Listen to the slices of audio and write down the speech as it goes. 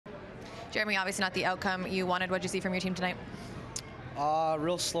Jeremy, obviously not the outcome you wanted. What did you see from your team tonight?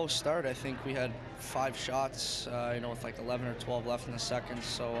 Real slow start. I think we had 5 shots, with like 11 or 12 left in the second.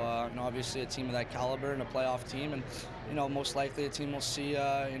 So, obviously a team of that caliber and a playoff team, and most likely a team we'll see,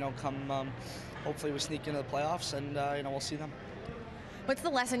 come. Hopefully we sneak into the playoffs, and we'll see them. What's the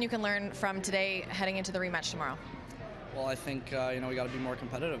lesson you can learn from today heading into the rematch tomorrow? Well, I think we got to be more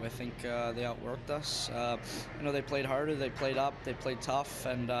competitive. I think they outworked us. They played harder, they played up, they played tough,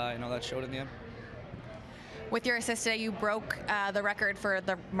 and that showed in the end. With your assist today, you broke the record for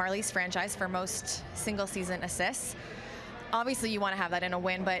the Marlies franchise for most single-season assists. Obviously, you want to have that in a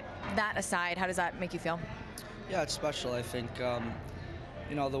win, but that aside, how does that make you feel? Yeah, it's special. I think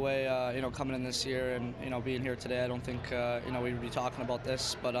the way coming in this year and being here today, I don't think we would be talking about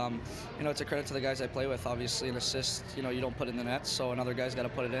this, but it's a credit to the guys I play with. Obviously, an assist you don't put in the net, so another guy's got to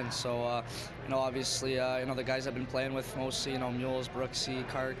put it in. So obviously the guys I've been playing with mostly, Mules, Brooksy,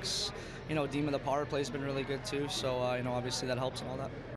 Karks, Deem of the power play's been really good too. So obviously that helps and all that.